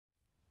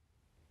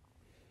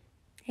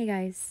Hey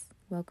guys,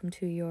 welcome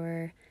to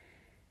your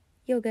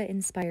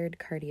yoga-inspired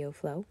cardio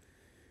flow.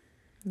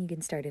 You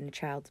can start in a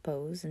child's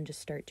pose and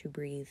just start to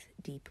breathe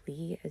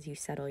deeply as you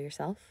settle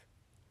yourself.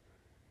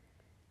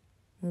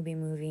 We'll be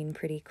moving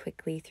pretty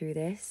quickly through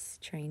this,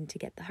 trying to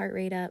get the heart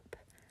rate up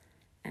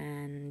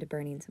and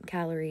burning some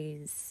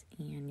calories,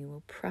 and you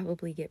will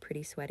probably get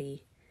pretty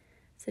sweaty.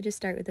 So just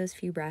start with those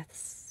few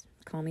breaths,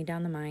 calming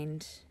down the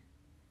mind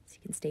so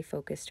you can stay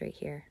focused right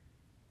here.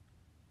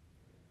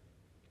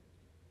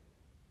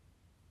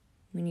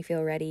 When you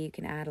feel ready, you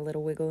can add a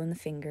little wiggle in the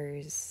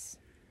fingers.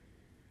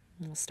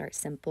 We'll start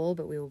simple,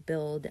 but we will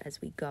build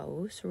as we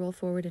go. So roll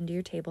forward into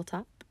your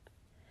tabletop.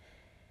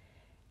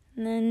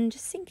 And then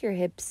just sink your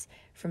hips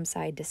from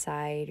side to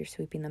side. You're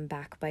sweeping them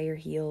back by your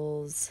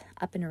heels,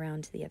 up and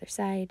around to the other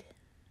side.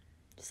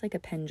 Just like a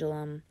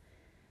pendulum,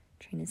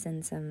 trying to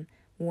send some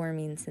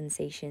warming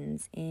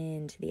sensations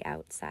into the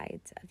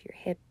outsides of your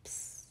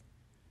hips.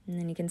 And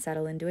then you can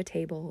settle into a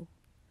table.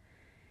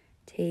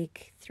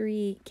 Take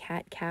 3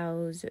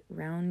 cat-cows,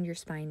 round your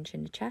spine,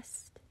 chin to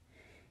chest.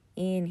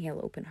 Inhale,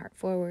 open heart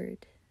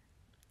forward,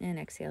 and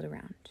exhale to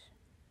round.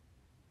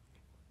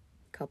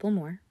 Couple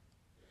more.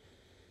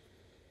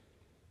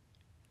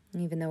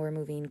 Even though we're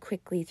moving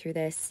quickly through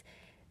this,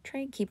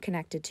 try and keep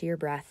connected to your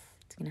breath.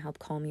 It's going to help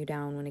calm you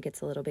down when it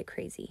gets a little bit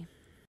crazy.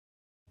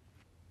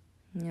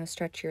 Now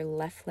stretch your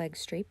left leg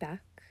straight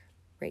back,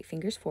 right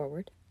fingers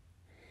forward.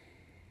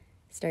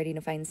 Starting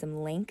to find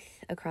some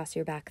length across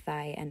your back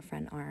thigh and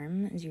front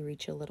arm as you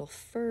reach a little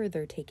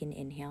further. Take an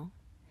inhale.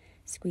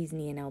 Squeeze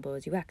knee and elbow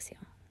as you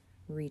exhale.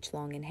 Reach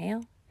long,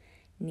 inhale.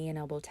 Knee and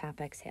elbow tap,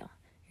 exhale.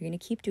 You're going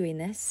to keep doing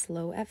this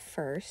slow at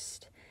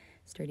first,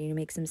 starting to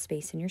make some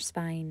space in your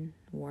spine,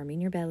 warming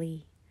your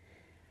belly.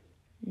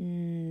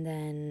 And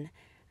then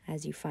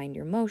as you find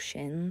your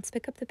motion, let's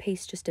pick up the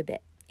pace just a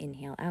bit.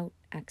 Inhale out,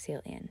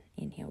 exhale in.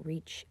 Inhale,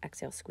 reach,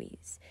 exhale,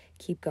 squeeze.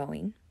 Keep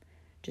going.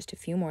 Just a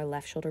few more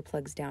left shoulder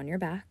plugs down your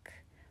back.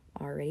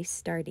 Already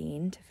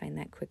starting to find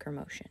that quicker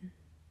motion.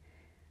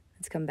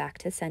 Let's come back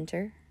to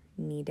center.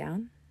 Knee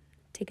down.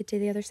 Take it to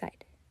the other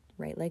side.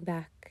 Right leg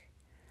back.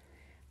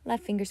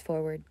 Left fingers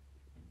forward.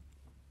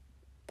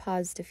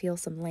 Pause to feel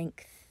some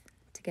length,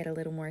 to get a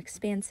little more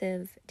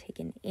expansive. Take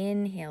an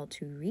inhale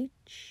to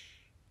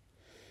reach.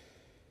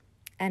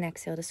 And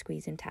exhale to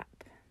squeeze and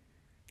tap.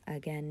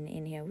 Again,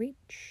 inhale,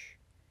 reach.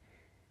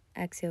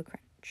 Exhale,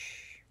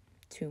 crunch.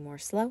 2 more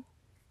slow.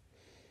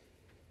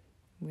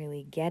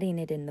 Really getting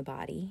it in the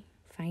body.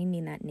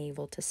 Finding that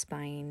navel to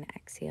spine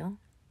exhale.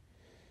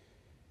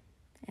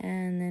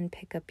 And then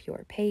pick up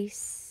your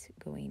pace,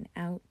 going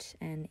out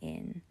and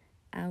in,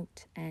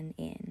 out and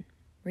in.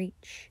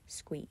 Reach,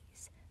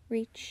 squeeze,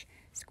 reach,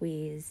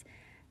 squeeze.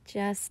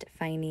 Just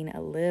finding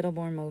a little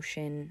more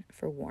motion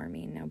for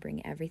warming. Now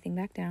bring everything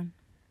back down.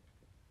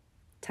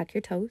 Tuck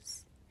your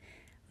toes.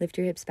 Lift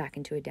your hips back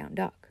into a down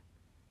dog.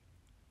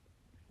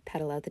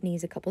 Pedal out the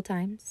knees a couple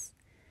times.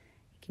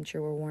 Making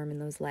sure we're warm in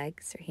those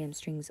legs. Our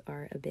hamstrings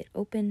are a bit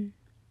open.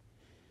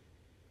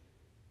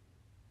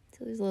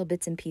 So there's little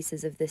bits and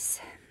pieces of this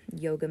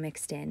yoga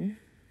mixed in,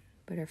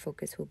 but our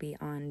focus will be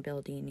on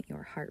building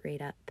your heart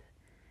rate up.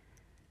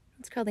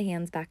 Let's curl the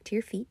hands back to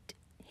your feet.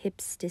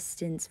 Hips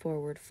distance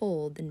forward,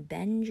 fold, then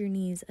bend your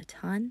knees a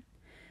ton.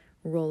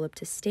 Roll up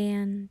to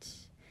stand.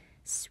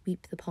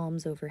 Sweep the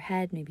palms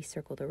overhead, maybe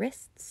circle the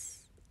wrists.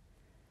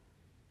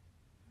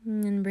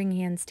 And bring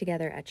hands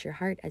together at your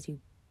heart as you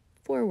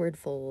forward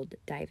fold,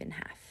 dive in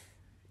half.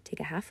 Take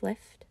a half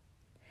lift.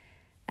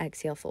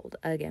 Exhale, fold.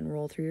 Again,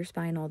 roll through your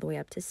spine all the way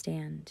up to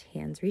stand.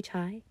 Hands reach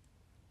high.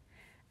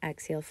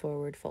 Exhale,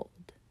 forward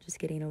fold. Just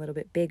getting a little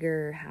bit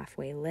bigger,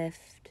 halfway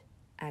lift.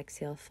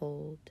 Exhale,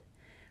 fold.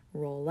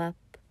 Roll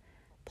up.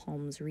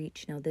 Palms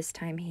reach. Now this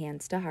time,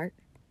 hands to heart.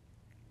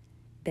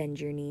 Bend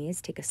your knees.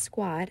 Take a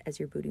squat as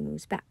your booty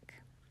moves back.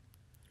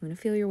 You want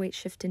to feel your weight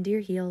shift into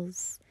your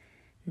heels.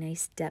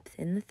 Nice depth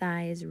in the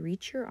thighs.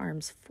 Reach your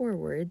arms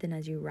forward. Then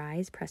as you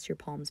rise, press your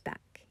palms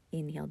back.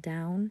 Inhale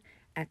down.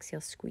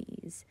 Exhale,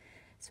 squeeze.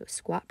 So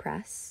squat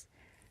press.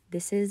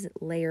 This is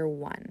layer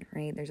 1,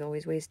 right? There's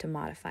always ways to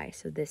modify.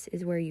 So this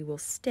is where you will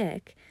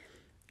stick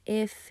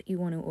if you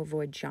want to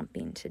avoid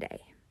jumping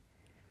today.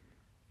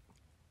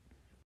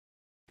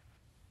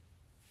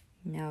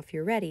 Now, if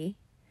you're ready,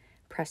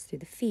 press through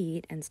the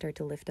feet and start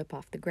to lift up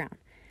off the ground.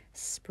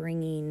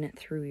 Springing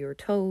through your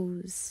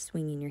toes,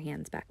 swinging your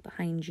hands back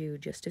behind you.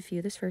 Just a few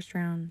this first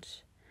round.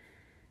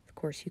 Of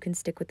course, you can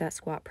stick with that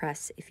squat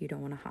press if you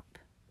don't want to hop.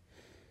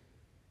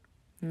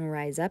 And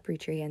rise up,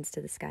 reach your hands to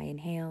the sky,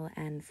 inhale,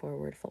 and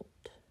forward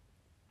fold.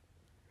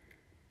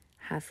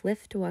 Half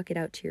lift to walk it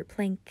out to your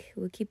plank.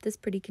 We'll keep this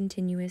pretty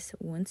continuous.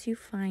 Once you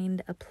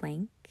find a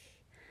plank,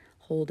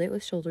 hold it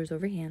with shoulders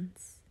over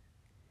hands.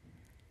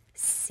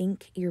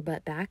 Sink your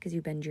butt back as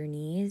you bend your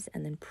knees,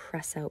 and then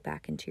press out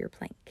back into your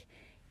plank.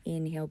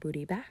 Inhale,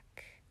 booty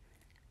back.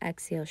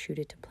 Exhale, shoot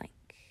it to plank.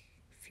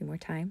 A few more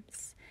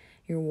times.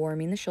 You're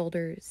warming the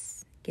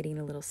shoulders, getting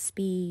a little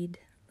speed,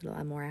 a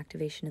little more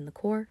activation in the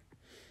core.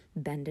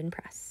 Bend and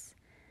press.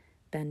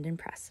 Bend and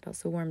press. It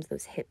also warms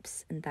those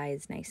hips and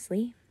thighs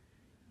nicely.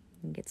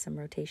 And get some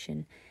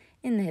rotation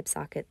in the hip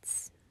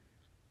sockets.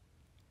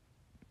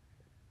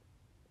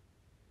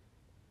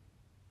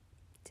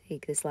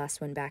 Take this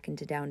last one back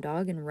into down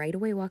dog and right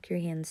away walk your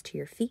hands to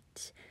your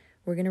feet.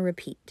 We're going to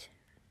repeat.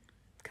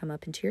 Come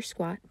up into your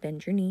squat,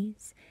 bend your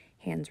knees,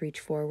 hands reach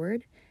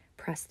forward,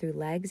 press through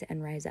legs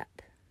and rise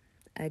up.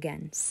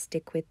 Again,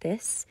 stick with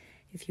this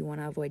if you want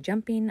to avoid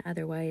jumping,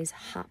 otherwise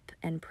hop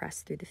and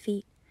press through the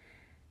feet.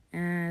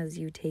 As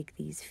you take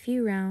these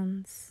few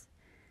rounds,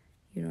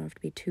 you don't have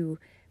to be too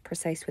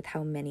precise with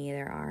how many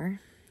there are.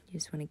 You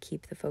just want to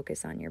keep the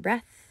focus on your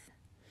breath.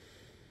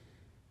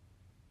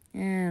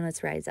 And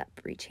let's rise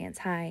up. Reach hands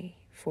high,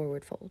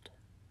 forward fold.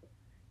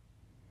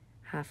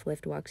 Half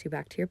lift walks you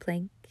back to your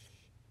plank.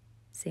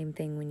 Same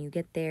thing when you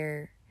get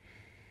there.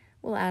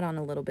 We'll add on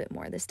a little bit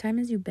more. This time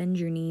as you bend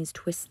your knees,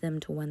 twist them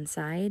to one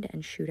side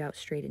and shoot out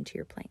straight into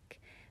your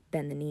plank.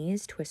 Bend the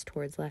knees, twist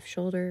towards left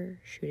shoulder,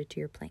 shoot it to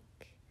your plank.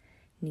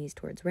 Knees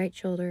towards right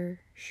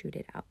shoulder, shoot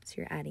it out. So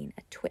you're adding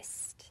a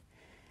twist.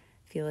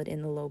 Feel it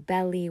in the low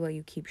belly while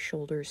you keep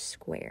shoulders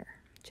square.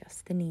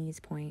 Just the knees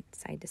point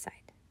side to side.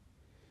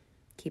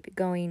 Keep it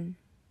going,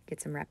 get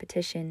some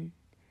repetition,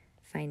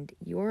 find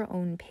your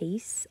own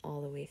pace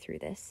all the way through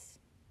this.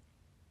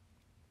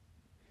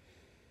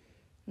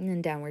 And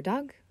then downward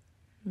dog.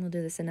 We'll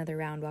do this another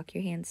round. Walk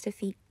your hands to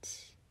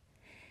feet.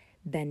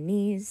 Bend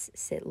knees,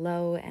 sit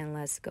low, and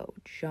let's go.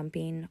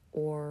 Jumping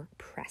or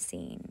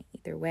pressing.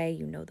 Either way,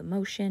 you know the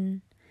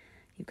motion.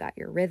 You've got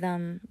your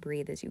rhythm.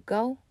 Breathe as you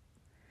go.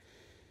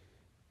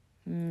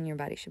 Your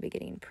body should be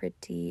getting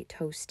pretty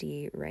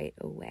toasty right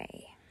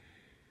away.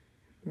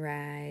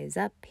 Rise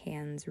up,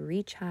 hands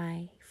reach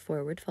high,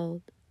 forward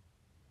fold.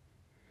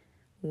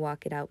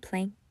 Walk it out,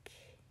 plank.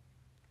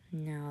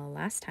 Now,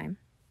 last time.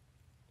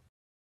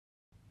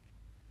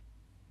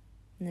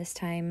 This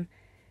time,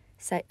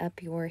 set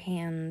up your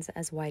hands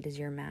as wide as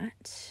your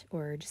mat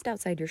or just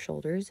outside your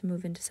shoulders.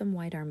 Move into some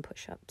wide arm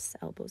push-ups,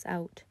 elbows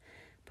out,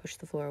 push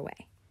the floor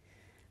away.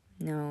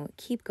 Now,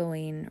 keep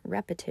going,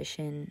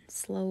 repetition,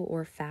 slow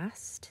or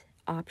fast.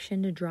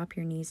 Option to drop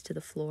your knees to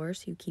the floor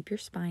so you keep your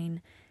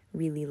spine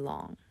really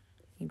long.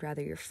 You'd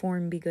rather your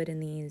form be good in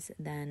these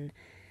than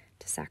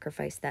to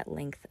sacrifice that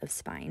length of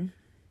spine,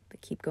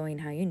 but keep going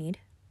how you need.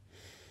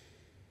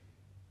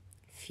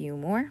 Few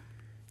more,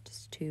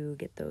 just to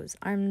get those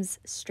arms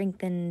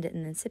strengthened,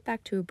 and then sit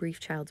back to a brief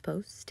child's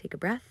pose. Take a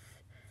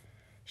breath,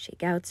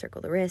 shake out,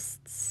 circle the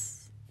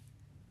wrists.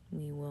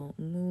 We will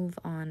move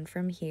on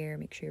from here.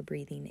 Make sure you're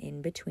breathing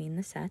in between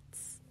the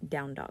sets.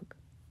 Down dog.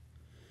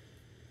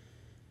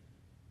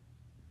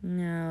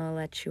 Now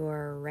let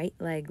your right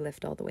leg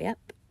lift all the way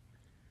up.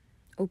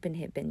 Open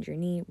hip, bend your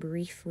knee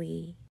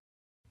briefly.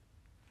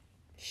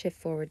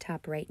 Shift forward,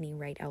 top right knee,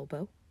 right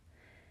elbow.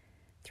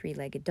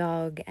 Three-legged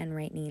dog and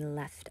right knee,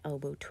 left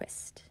elbow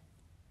twist.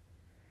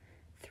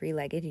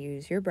 Three-legged,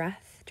 use your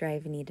breath.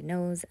 Drive knee to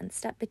nose and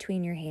step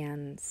between your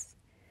hands.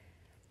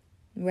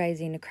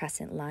 Rising to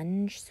crescent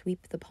lunge,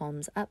 sweep the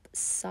palms up.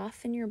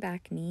 Soften your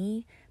back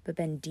knee, but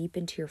bend deep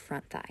into your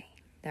front thigh.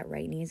 That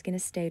right knee is going to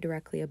stay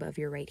directly above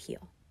your right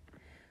heel.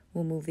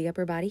 We'll move the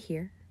upper body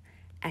here.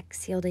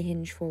 Exhale to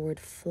hinge forward,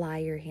 fly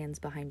your hands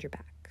behind your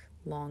back.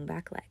 Long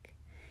back leg.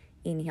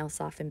 Inhale,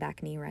 soften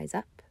back knee, rise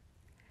up.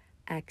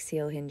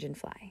 Exhale, hinge and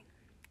fly.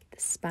 Get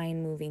the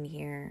spine moving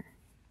here.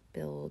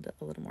 Build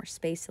a little more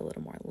space, a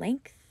little more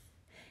length.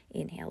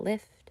 Inhale,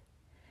 lift.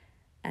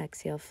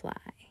 Exhale, fly.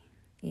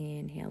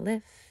 Inhale,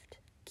 lift.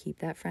 Keep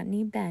that front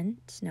knee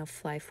bent. Now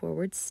fly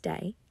forward,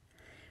 stay.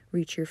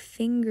 Reach your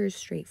fingers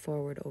straight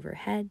forward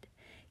overhead.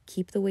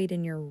 Keep the weight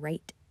in your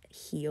right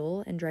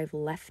heel and drive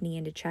left knee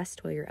into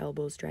chest while your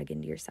elbows drag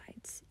into your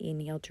sides.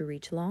 Inhale to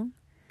reach long.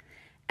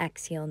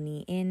 Exhale,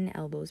 knee in,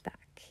 elbows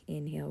back.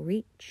 Inhale,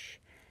 reach.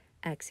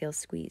 Exhale,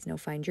 squeeze. Now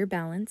find your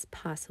balance,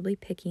 possibly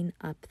picking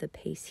up the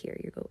pace here.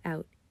 You go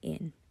out,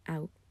 in,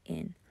 out,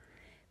 in.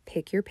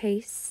 Pick your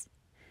pace.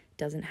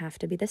 Doesn't have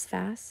to be this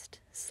fast.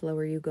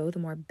 Slower you go, the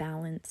more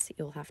balance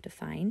you'll have to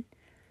find.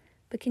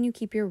 But can you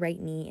keep your right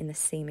knee in the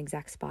same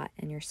exact spot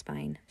and your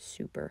spine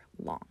super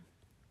long?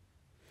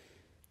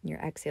 Your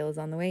exhale is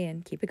on the way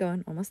in. Keep it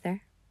going. Almost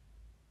there.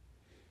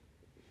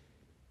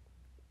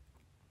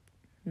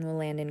 And we'll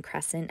land in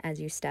crescent as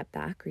you step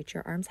back. Reach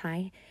your arms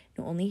high.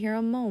 Now only here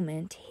a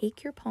moment.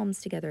 Take your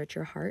palms together at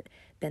your heart.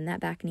 Bend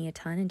that back knee a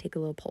ton and take a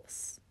little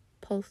pulse.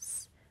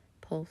 Pulse,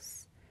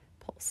 pulse,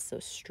 pulse. So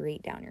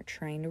straight down. You're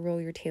trying to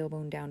roll your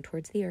tailbone down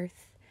towards the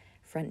earth.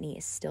 Front knee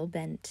is still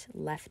bent.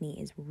 Left knee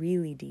is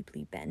really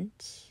deeply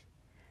bent.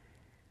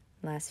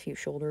 Last few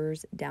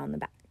shoulders down the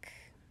back.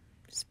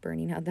 Just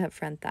burning out that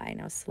front thigh.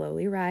 Now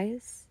slowly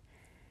rise.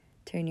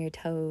 Turn your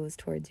toes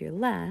towards your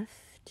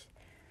left.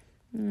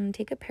 And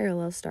take a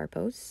parallel star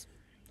pose.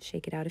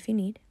 Shake it out if you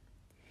need.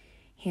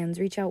 Hands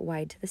reach out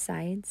wide to the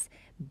sides.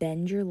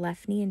 Bend your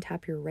left knee and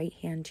tap your right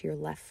hand to your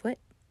left foot.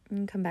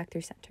 And come back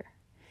through center.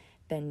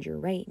 Bend your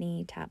right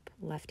knee, tap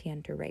left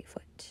hand to right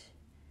foot.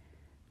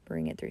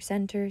 Bring it through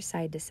center,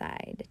 side to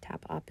side.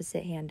 Tap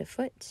opposite hand to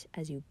foot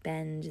as you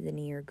bend the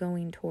knee you're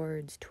going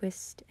towards.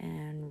 Twist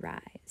and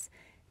rise.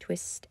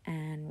 Twist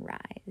and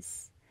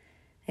rise.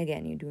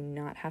 Again, you do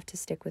not have to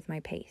stick with my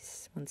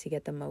pace. Once you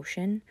get the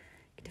motion,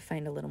 you get to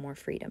find a little more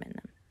freedom in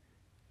them.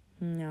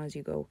 Now, as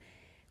you go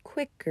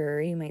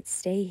quicker, you might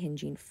stay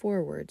hinging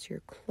forward, so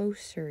you're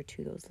closer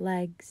to those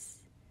legs.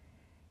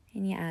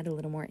 And you add a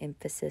little more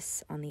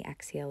emphasis on the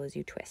exhale as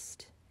you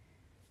twist.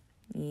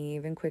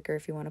 Even quicker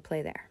if you want to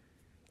play there.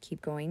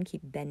 Keep going,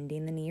 keep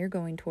bending the knee you're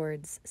going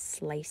towards,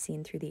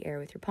 slicing through the air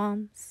with your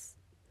palms.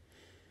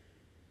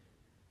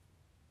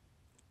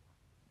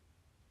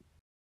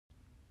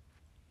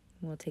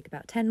 We'll take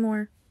about 10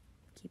 more.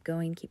 Keep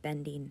going, keep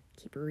bending,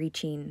 keep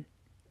reaching.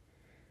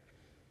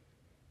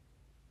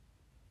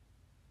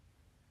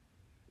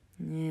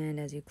 And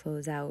as you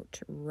close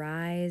out,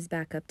 rise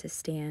back up to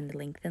stand,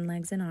 lengthen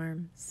legs and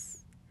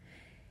arms.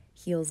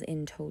 Heels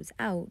in, toes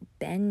out,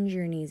 bend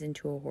your knees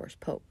into a horse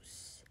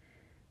pose.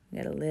 We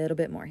got a little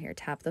bit more here.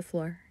 Tap the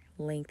floor,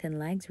 lengthen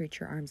legs,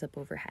 reach your arms up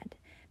overhead.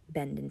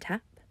 Bend and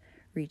tap,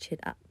 reach it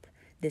up.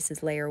 This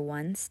is layer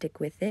 1, stick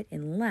with it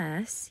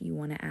unless you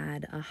want to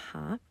add a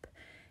hop.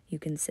 You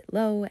can sit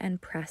low and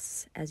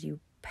press as you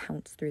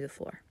pounce through the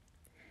floor.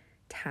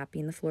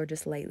 Tapping the floor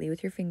just lightly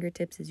with your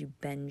fingertips as you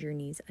bend your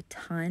knees a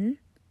ton.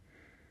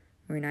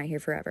 We're not here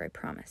forever, I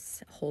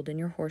promise. Hold in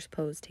your horse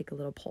pose, take a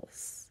little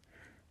pulse.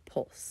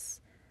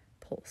 Pulse,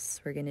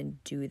 pulse. We're going to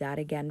do that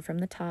again from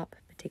the top,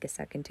 but take a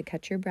second to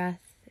catch your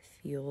breath.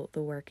 Feel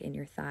the work in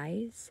your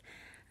thighs.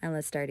 And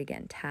let's start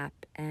again. Tap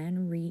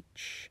and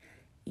reach.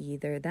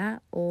 Either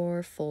that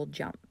or full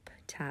jump.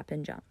 Tap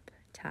and jump,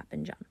 tap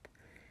and jump.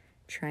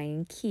 Try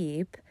and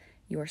keep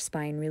your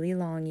spine really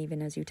long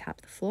even as you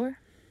tap the floor.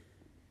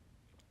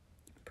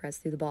 Press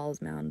through the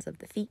balls, mounds of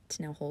the feet.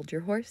 Now hold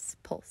your horse.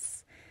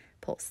 Pulse.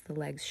 Pulse. The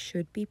legs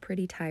should be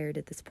pretty tired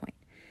at this point,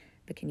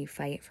 but can you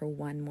fight for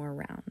one more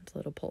round?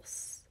 Little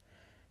pulse.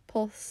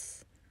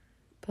 Pulse.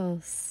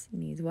 Pulse.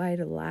 Knees wide.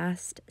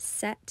 Last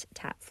set.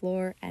 Tap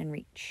floor and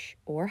reach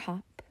or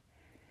hop.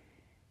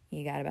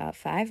 You got about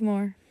 5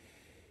 more.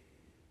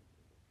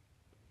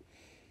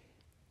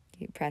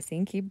 Keep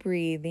pressing. Keep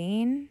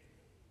breathing.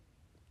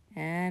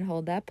 And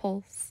hold that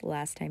pulse.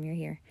 Last time you're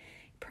here.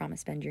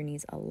 Promise, bend your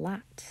knees a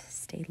lot.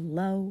 Stay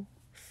low.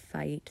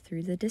 Fight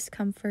through the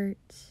discomfort.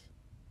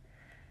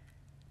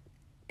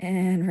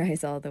 And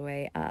rise all the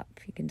way up.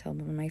 You can tell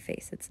on my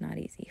face it's not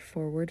easy.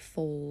 Forward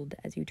fold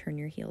as you turn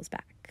your heels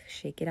back.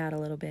 Shake it out a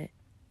little bit.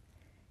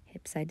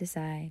 Hip side to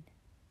side.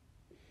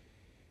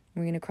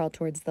 We're going to crawl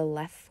towards the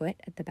left foot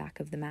at the back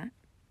of the mat.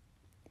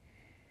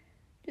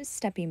 Just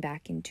stepping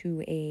back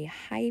into a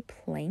high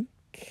plank.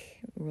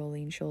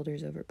 Rolling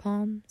shoulders over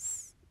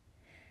palms.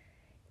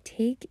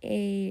 Take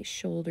a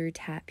shoulder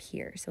tap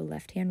here. So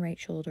left hand, right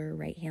shoulder,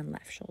 right hand,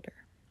 left shoulder.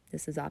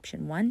 This is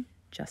option 1.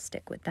 Just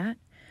stick with that.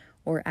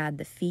 Or add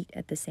the feet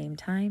at the same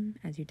time.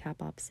 As you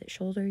tap opposite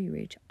shoulder, you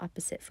reach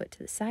opposite foot to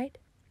the side.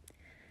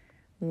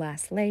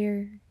 Last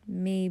layer,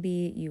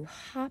 maybe you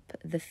hop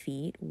the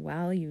feet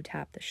while you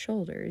tap the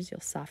shoulders. You'll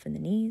soften the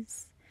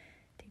knees.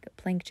 Take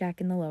a plank jack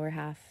in the lower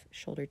half,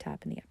 shoulder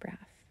tap in the upper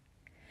half.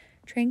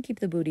 Try and keep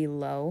the booty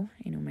low.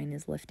 I know mine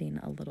is lifting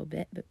a little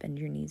bit, but bend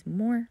your knees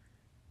more.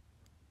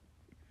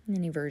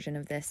 Any version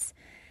of this,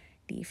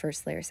 the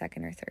first layer,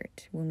 second, or third.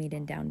 We'll meet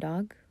in down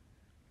dog,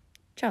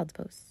 child's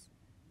pose.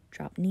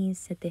 Drop knees,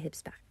 sit the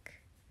hips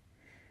back.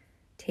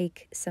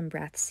 Take some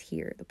breaths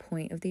here. The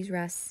point of these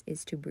rests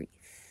is to breathe.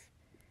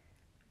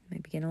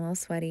 Might be getting a little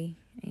sweaty.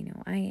 I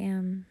know I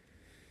am.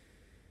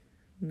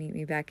 Meet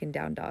me back in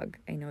down dog.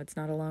 I know it's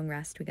not a long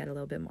rest. We got a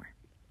little bit more.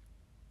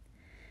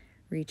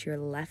 Reach your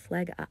left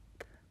leg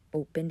up.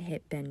 Open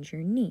hip, bend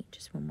your knee.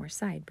 Just one more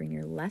side. Bring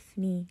your left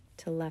knee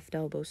to left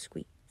elbow,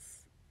 squeeze.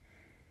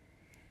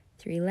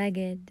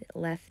 3-legged,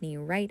 left knee,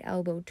 right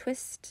elbow,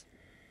 twist.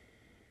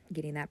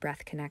 Getting that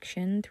breath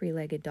connection.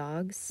 3-legged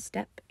dog,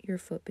 step your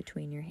foot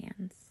between your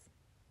hands.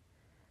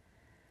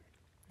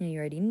 Now you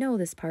already know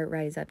this part.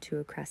 Rise up to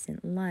a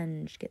crescent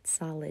lunge. Get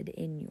solid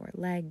in your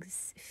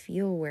legs.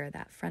 Feel where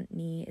that front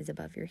knee is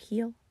above your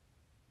heel.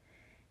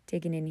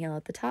 Take an inhale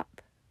at the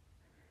top.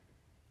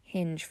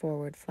 Hinge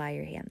forward, fly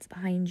your hands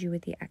behind you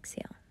with the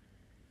exhale.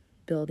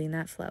 Building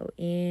that flow.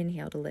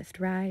 Inhale to lift,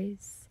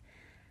 rise.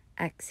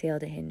 Exhale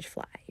to hinge,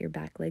 fly. Your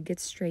back leg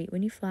gets straight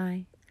when you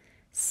fly.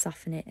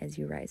 Soften it as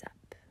you rise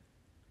up.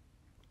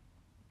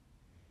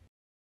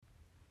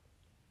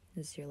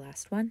 This is your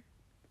last one.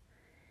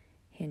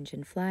 Hinge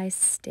and fly.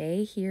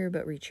 Stay here,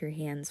 but reach your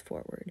hands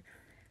forward.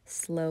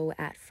 Slow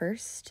at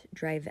first.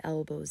 Drive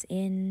elbows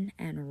in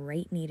and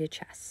right knee to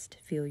chest.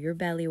 Feel your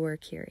belly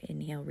work here.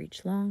 Inhale,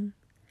 reach long.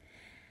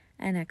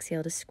 And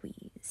exhale to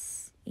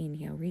squeeze.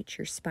 Inhale, reach.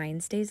 Your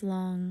spine stays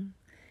long.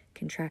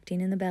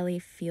 Contracting in the belly.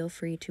 Feel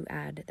free to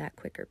add that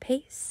quicker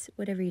pace,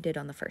 whatever you did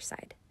on the first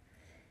side.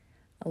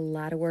 A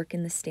lot of work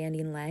in the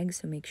standing leg,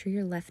 so make sure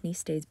your left knee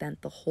stays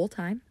bent the whole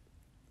time.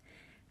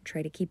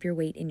 Try to keep your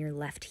weight in your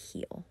left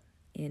heel.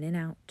 In and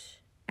out.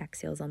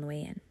 Exhales on the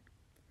way in.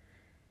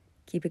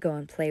 Keep it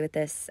going. Play with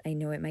this. I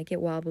know it might get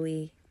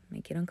wobbly,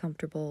 might get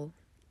uncomfortable.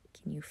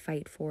 Can you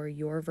fight for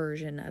your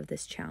version of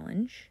this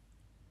challenge?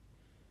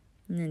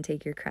 And then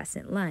take your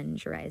crescent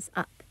lunge. Rise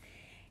up.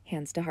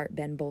 Hands to heart,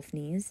 bend both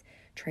knees.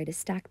 Try to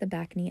stack the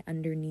back knee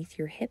underneath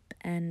your hip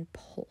and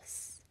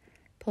pulse.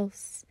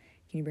 Pulse.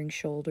 Can you bring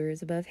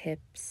shoulders above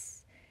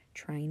hips?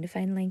 Trying to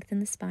find length in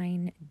the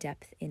spine,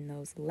 depth in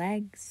those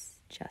legs,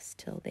 just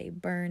till they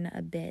burn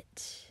a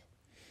bit.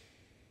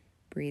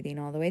 Breathing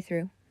all the way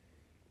through.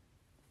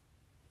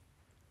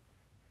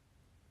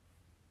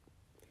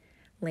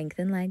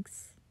 Lengthen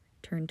legs.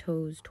 Turn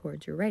toes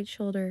towards your right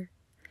shoulder.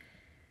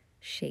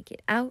 Shake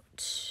it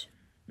out.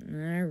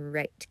 All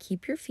right,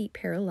 keep your feet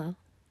parallel.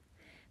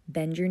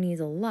 Bend your knees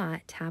a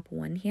lot. Tap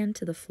one hand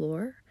to the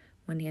floor,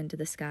 one hand to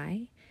the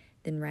sky,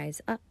 then rise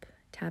up.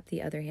 Tap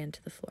the other hand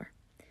to the floor.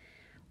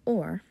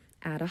 Or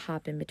add a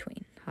hop in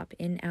between. Hop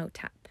in, out,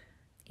 tap.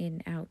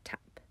 In, out,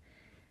 tap.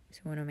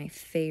 So one of my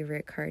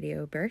favorite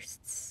cardio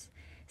bursts.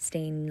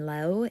 Staying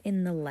low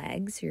in the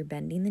legs. So you're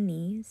bending the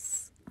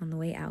knees on the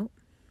way out.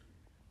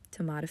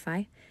 To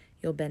modify,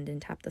 you'll bend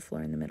and tap the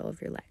floor in the middle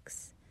of your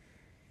legs.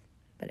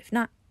 But if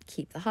not,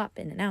 keep the hop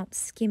in and out,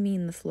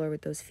 skimming the floor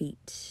with those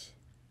feet.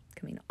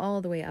 Coming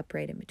all the way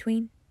upright in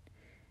between.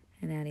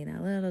 And adding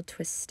that little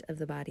twist of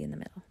the body in the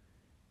middle.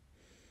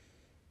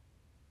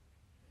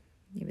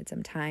 Give it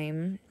some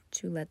time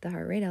to let the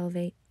heart rate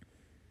elevate.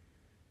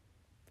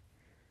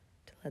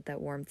 To let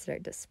that warmth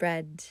start to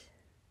spread.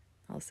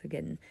 Also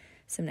getting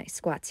some nice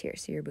squats here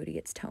so your booty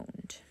gets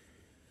toned.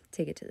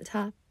 Take it to the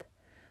top.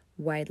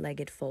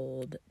 Wide-legged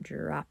fold.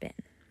 Drop in.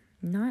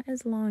 Not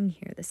as long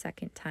here the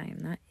second time.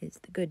 That is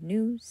the good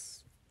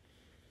news.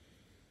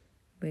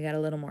 We got a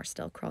little more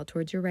still. Crawl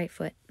towards your right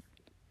foot.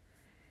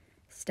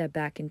 Step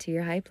back into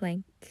your high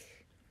plank.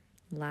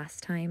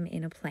 Last time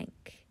in a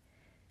plank.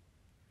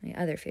 My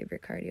other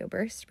favorite cardio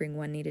burst, bring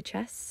one knee to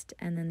chest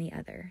and then the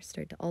other.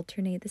 Start to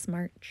alternate this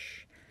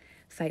march.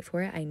 Fight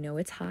for it. I know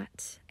it's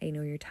hot. I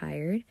know you're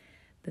tired,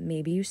 but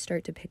maybe you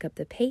start to pick up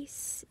the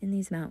pace in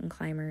these mountain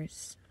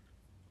climbers.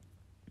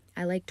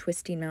 I like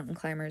twisting mountain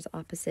climbers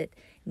opposite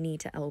knee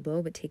to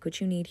elbow, but take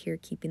what you need here,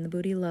 keeping the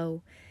booty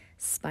low,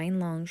 spine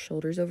long,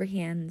 shoulders over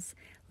hands.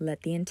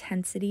 Let the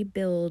intensity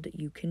build.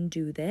 You can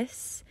do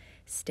this.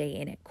 Stay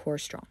in it. Core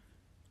strong.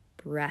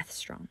 Breath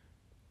strong.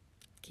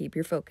 Keep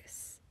your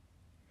focus.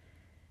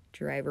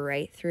 Drive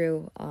right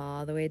through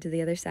all the way to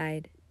the other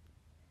side.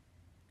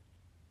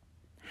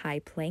 High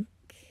plank.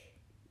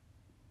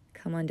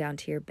 Come on down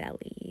to your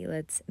belly.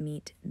 Let's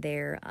meet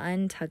there.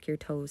 Untuck your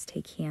toes.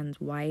 Take hands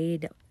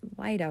wide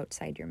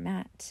outside your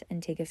mat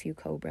and take a few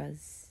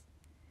cobras.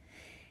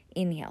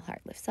 Inhale,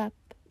 heart lifts up.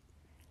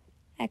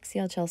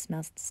 Exhale, chest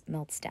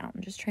melts down.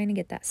 Just trying to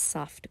get that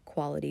soft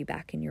quality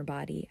back in your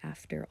body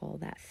after all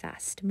that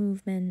fast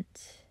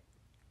movement.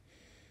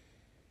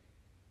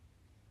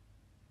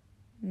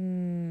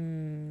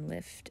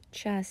 Lift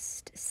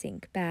chest,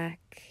 sink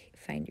back,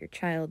 find your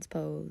child's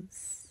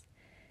pose.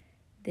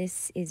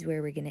 This is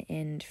where we're going to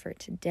end for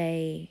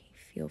today.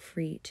 Feel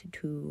free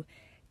to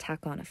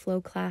tack on a flow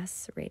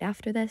class right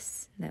after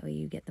this. That way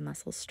you get the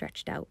muscles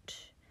stretched out.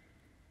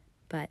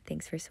 But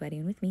thanks for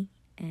sweating with me,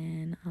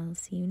 and I'll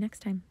see you next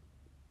time.